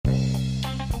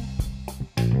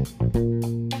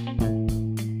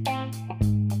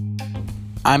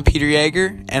I'm Peter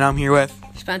Yeager, and I'm here with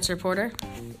Spencer Porter.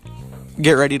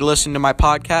 Get ready to listen to my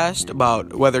podcast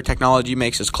about whether technology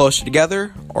makes us closer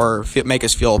together or make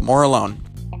us feel more alone.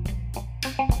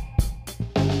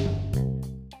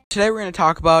 Today we're going to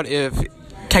talk about if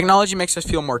technology makes us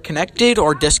feel more connected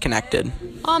or disconnected.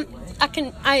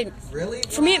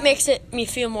 For me, it makes me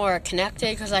feel more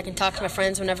connected because I can talk to my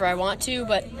friends whenever I want to,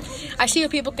 but I see how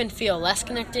people can feel less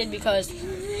connected because,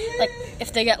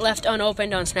 if they get left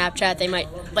unopened on Snapchat, they might,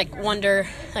 wonder,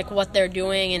 what they're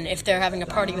doing and if they're having a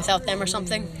party without them or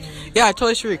something. Yeah, I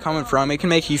totally see where you're coming from. It can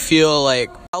make you feel,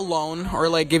 alone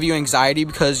or, give you anxiety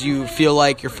because you feel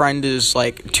like your friend is,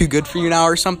 too good for you now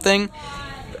or something,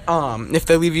 if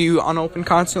they leave you unopened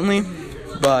constantly.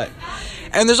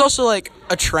 And there's also, a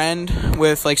trend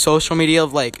with, social media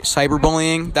of,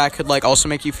 cyberbullying that could, also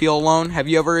make you feel alone. Have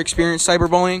you ever experienced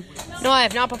cyberbullying? No, I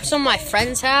have not, but some of my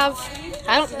friends have.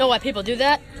 I don't know why people do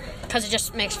that, because it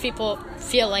just makes people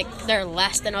feel like they're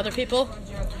less than other people.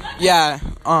 Yeah,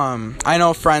 I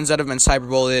know friends that have been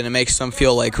cyberbullied, and it makes them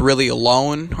feel, really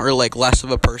alone or, less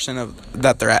of a person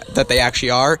that they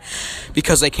actually are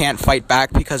because they can't fight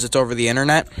back because it's over the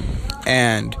internet.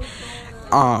 And,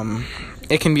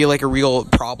 it can be, a real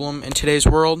problem in today's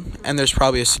world, and there's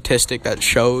probably a statistic that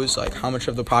shows, how much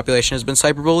of the population has been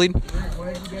cyberbullied.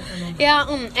 Yeah,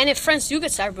 and if friends do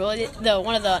get cyberbullied,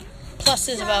 one of the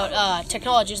pluses about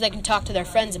technology is they can talk to their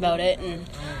friends about it, and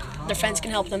their friends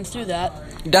can help them through that.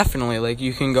 Definitely,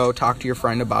 you can go talk to your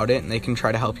friend about it, and they can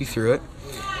try to help you through it.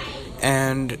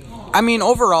 And,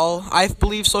 overall, I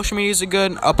believe social media is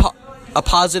a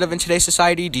positive in today's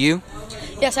society. Do you?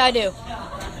 Yes, I do.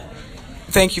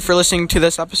 Thank you for listening to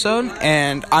this episode,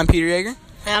 and I'm Peter Yeager.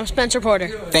 And I'm Spencer Porter.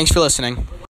 Thanks for listening.